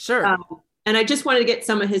whatever. Sure. And I just wanted to get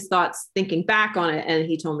some of his thoughts thinking back on it, and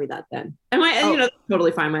he told me that then. And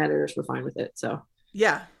totally fine. My editors were fine with it. So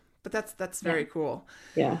yeah, but that's very cool.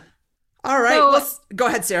 Yeah. All right. Go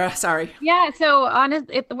ahead, Sarah. Sorry. Yeah. So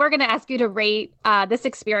we're going to ask you to rate this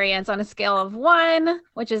experience on a scale of 1,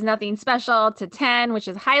 which is nothing special, to 10, which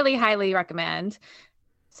is highly, highly recommend.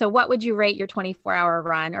 So what would you rate your 24-hour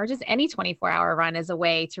run, or just any 24-hour run, as a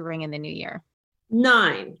way to ring in the new year?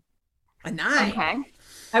 9. A 9. Okay.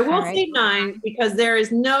 I will All right. say 9 because there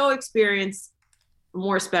is no experience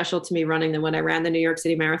more special to me running than when I ran the New York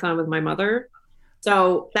City Marathon with my mother.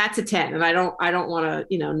 So that's a 10, and I don't want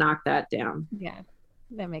to, knock that down. Yeah,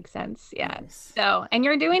 that makes sense. Yeah. Nice. So, and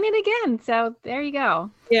you're doing it again. So there you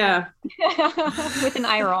go. Yeah. With an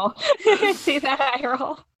eye roll. See that eye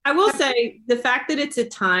roll? I will say the fact that it's a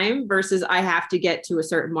time versus I have to get to a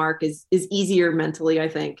certain mark is easier mentally, I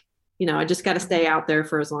think. I just got to stay out there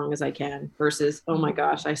for as long as I can versus, oh my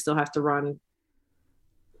gosh, I still have to run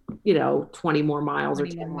 20 more miles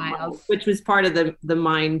 20 or 10 more more miles. miles, which was part of the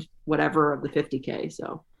mind whatever of the 50K.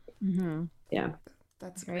 So yeah.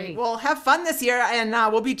 That's Great. great. Well, have fun this year, and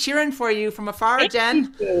we'll be cheering for you from afar,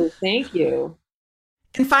 Jen. Thank you.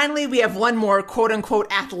 And finally, we have one more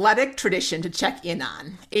quote-unquote athletic tradition to check in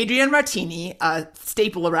on. Adrienne Martini, a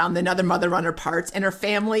staple around the Another Mother Runner parts, and her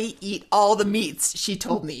family eat all the meats, she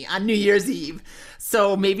told me, on New Year's Eve.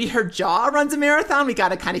 So maybe her jaw runs a marathon? We got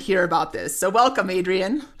to kind of hear about this. So welcome,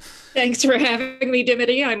 Adrienne. Thanks for having me,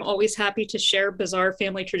 Dimity. I'm always happy to share bizarre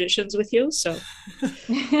family traditions with you. So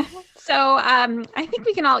I think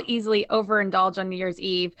we can all easily overindulge on New Year's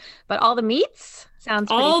Eve, but all the meats sounds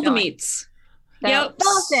pretty all the filling. meats. So, Yep.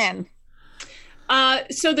 Dawson.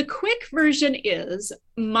 So the quick version is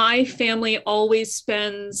my family always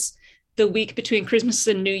spends the week between Christmas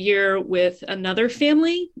and New Year with another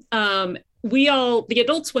family. The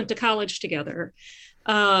adults went to college together,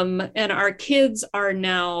 and our kids are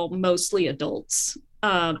now mostly adults.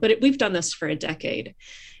 But we've done this for a decade.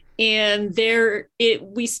 And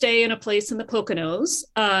we stay in a place in the Poconos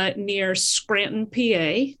near Scranton,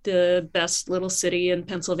 PA, the best little city in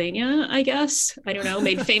Pennsylvania, I guess. I don't know,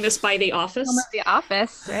 made famous by The Office. The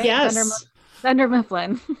Office, right? Yes. Thunder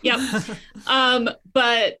Mifflin. Yep.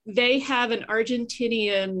 But they have an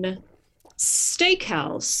Argentinian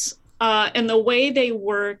steakhouse. And the way they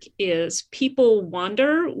work is people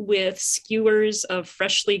wander with skewers of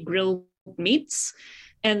freshly grilled meats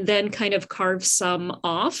and then kind of carve some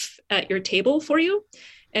off at your table for you.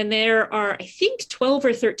 And there are, I think, 12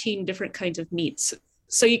 or 13 different kinds of meats.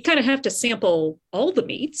 So you kind of have to sample all the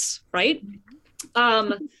meats, right?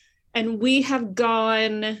 And we have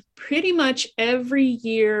gone pretty much every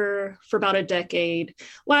year for about a decade.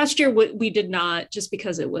 Last year, we did not, just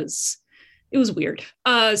because it was weird.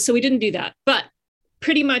 So we didn't do that. But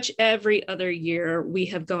pretty much every other year, we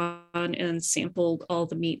have gone and sampled all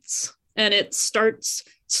the meats. And it starts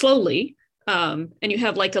slowly. And you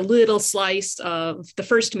have like a little slice of the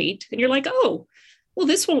first meat. And you're like, oh, well,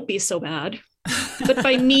 this won't be so bad. But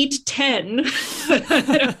by meat 10,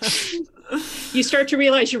 you start to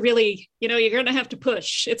realize you're really, you're going to have to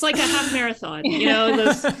push. It's like a half marathon,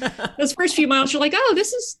 those first few miles, you're like, oh,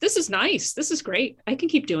 this is nice. This is great. I can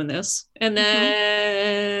keep doing this. And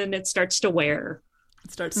then it starts to wear.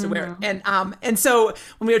 It starts to wear. And so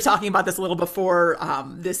when we were talking about this a little before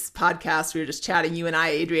this podcast, we were just chatting, you and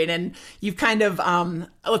I, Adrienne, and you've kind of,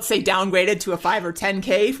 let's say, downgraded to a 5 or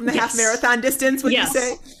 10K from the half marathon distance, would you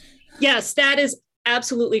say? Yes, that is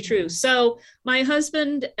absolutely true. So my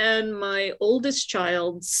husband and my oldest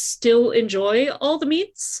child still enjoy all the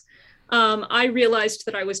meats. I realized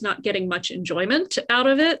that I was not getting much enjoyment out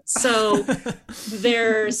of it. So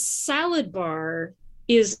their salad bar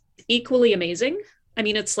is equally amazing. I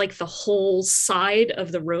mean, it's like the whole side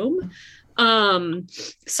of the room.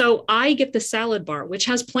 So I get the salad bar, which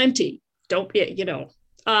has plenty.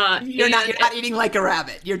 You're not eating like a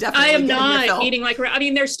rabbit. You're definitely. I am not eating like a rabbit. I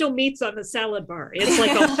mean, there's still meats on the salad bar. It's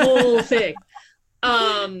like a whole thing.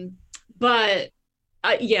 I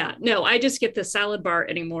just get the salad bar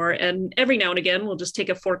anymore. And every now and again, we'll just take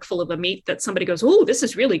a fork full of a meat that somebody goes, "Oh, this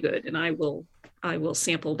is really good," and I will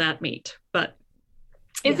sample that meat. But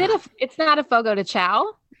it's not a Fogo de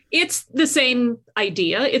Chao? It's the same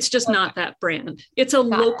idea. It's just not that brand. It's a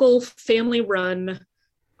local family-run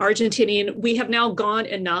Argentinian. We have now gone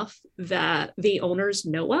enough that the owners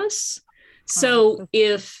know us. So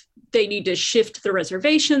if they need to shift the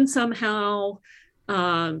reservation somehow,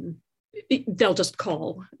 they'll just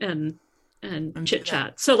call and chit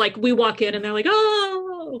chat. So like we walk in and they're like,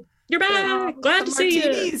 "Oh, you're back! Glad to see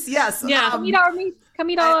martinis. you." Yes. Yeah. Come eat our meats. Come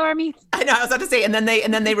eat all our meats. I know. I was about to say, and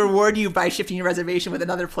then they reward you by shifting your reservation with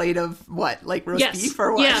another plate of what, like roast beef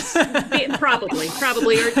or what? Yes, probably,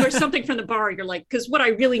 or something from the bar. You're like, because what I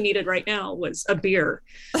really needed right now was a beer.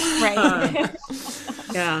 Right.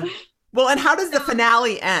 Yeah. Well, and how does the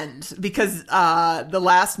finale end? Because the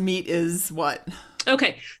last meat is what?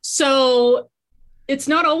 Okay, so it's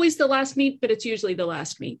not always the last meat, but it's usually the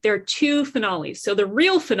last meat. There are two finales. So the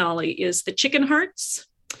real finale is the chicken hearts,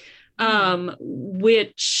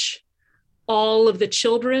 which all of the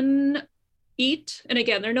children eat, and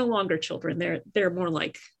again, they're no longer children. They're more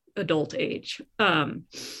like adult age.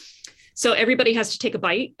 So everybody has to take a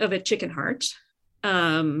bite of a chicken heart.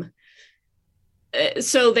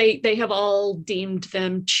 So they have all deemed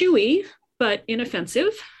them chewy, but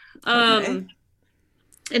inoffensive. Okay.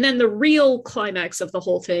 And then the real climax of the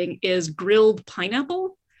whole thing is grilled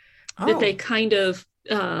pineapple that they kind of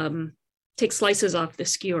take slices off the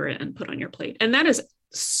skewer and put on your plate. And that is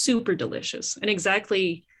super delicious and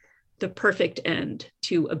exactly the perfect end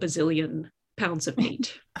to a bazillion pounds of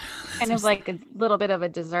meat. Kind of like a little bit of a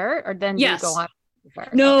dessert, or then yes. you go on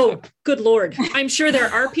dessert? No, okay. Good Lord. I'm sure there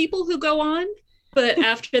are people who go on, but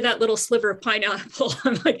after that little sliver of pineapple,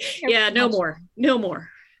 I'm like, yeah, no more.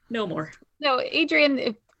 So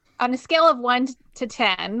Adrienne, on a scale of 1 to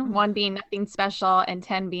 10, 1 being nothing special and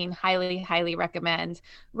 10 being highly, highly recommend,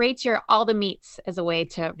 rate your all the meats as a way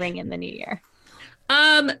to ring in the new year.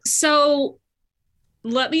 So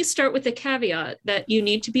let me start with the caveat that you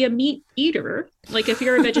need to be a meat eater. Like if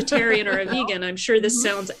you're a vegetarian or a vegan, I'm sure this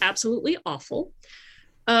sounds absolutely awful.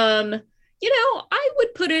 I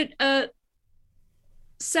would put it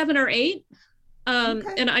 7 or 8.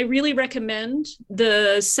 Okay. And I really recommend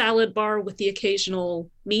the salad bar with the occasional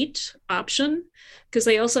meat option, because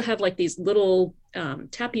they also have like these little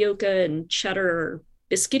tapioca and cheddar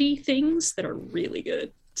biscuity things that are really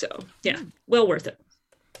good. So yeah, well worth it.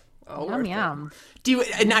 Yum.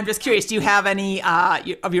 And I'm just curious, do you have any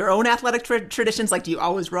of your own athletic traditions? Like, do you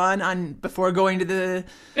always run on before going to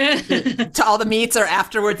to all the meets, or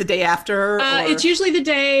afterward, the day after? It's usually the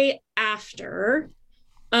day after.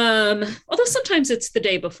 Although sometimes it's the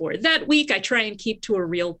day before. That week I try and keep to a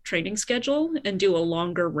real training schedule and do a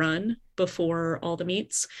longer run before all the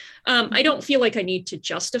meets. I don't feel like I need to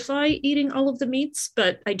justify eating all of the meets,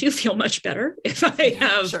 but I do feel much better if I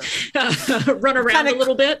have run around a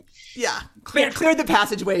little bit. Yeah. Cleared the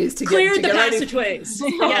passageways to get passageways.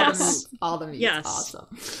 Yes. All the meets. Yes. Awesome.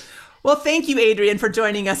 Well, thank you, Adrienne, for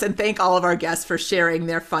joining us, and thank all of our guests for sharing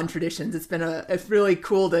their fun traditions. It's really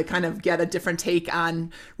cool to kind of get a different take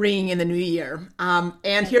on ringing in the new year.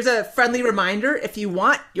 And here's a friendly reminder: if you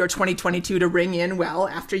want your 2022 to ring in well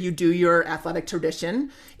after you do your athletic tradition,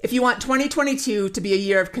 if you want 2022 to be a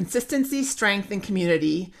year of consistency, strength, and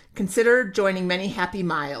community, consider joining Many Happy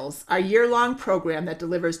Miles, our year-long program that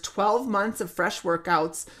delivers 12 months of fresh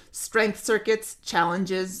workouts, strength circuits,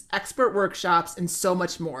 challenges, expert workshops, and so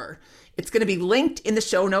much more. It's going to be linked in the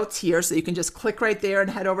show notes here, so you can just click right there and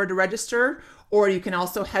head over to register, or you can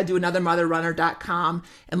also head to anothermotherrunner.com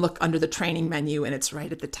and look under the training menu, and it's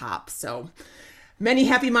right at the top. So, Many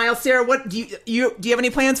Happy Miles. Sarah, what do you have any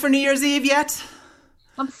plans for New Year's Eve yet?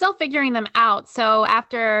 I'm still figuring them out. So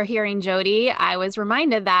after hearing Jody, I was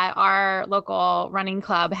reminded that our local running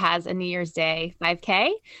club has a New Year's Day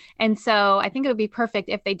 5K. And so I think it would be perfect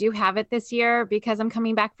if they do have it this year, because I'm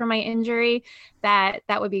coming back from my injury, that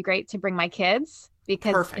would be great to bring my kids.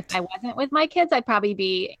 Because Perfect. If I wasn't with my kids, I'd probably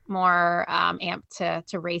be more amped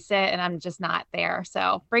to race it, and I'm just not there.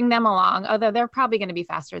 So bring them along, although they're probably going to be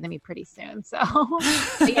faster than me pretty soon. So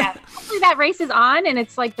yeah, hopefully that race is on, and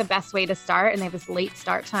it's like the best way to start. And they have this late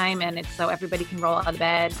start time, and it's so everybody can roll out of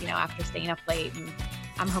bed, after staying up late. And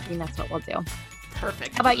I'm hoping that's what we'll do.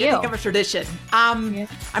 Perfect. How about you? I think of a tradition. I'm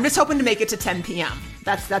just hoping to make it to 10 p.m.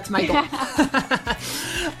 That's my goal.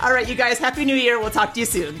 All right, you guys, Happy New Year. We'll talk to you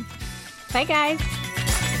soon. Bye, guys.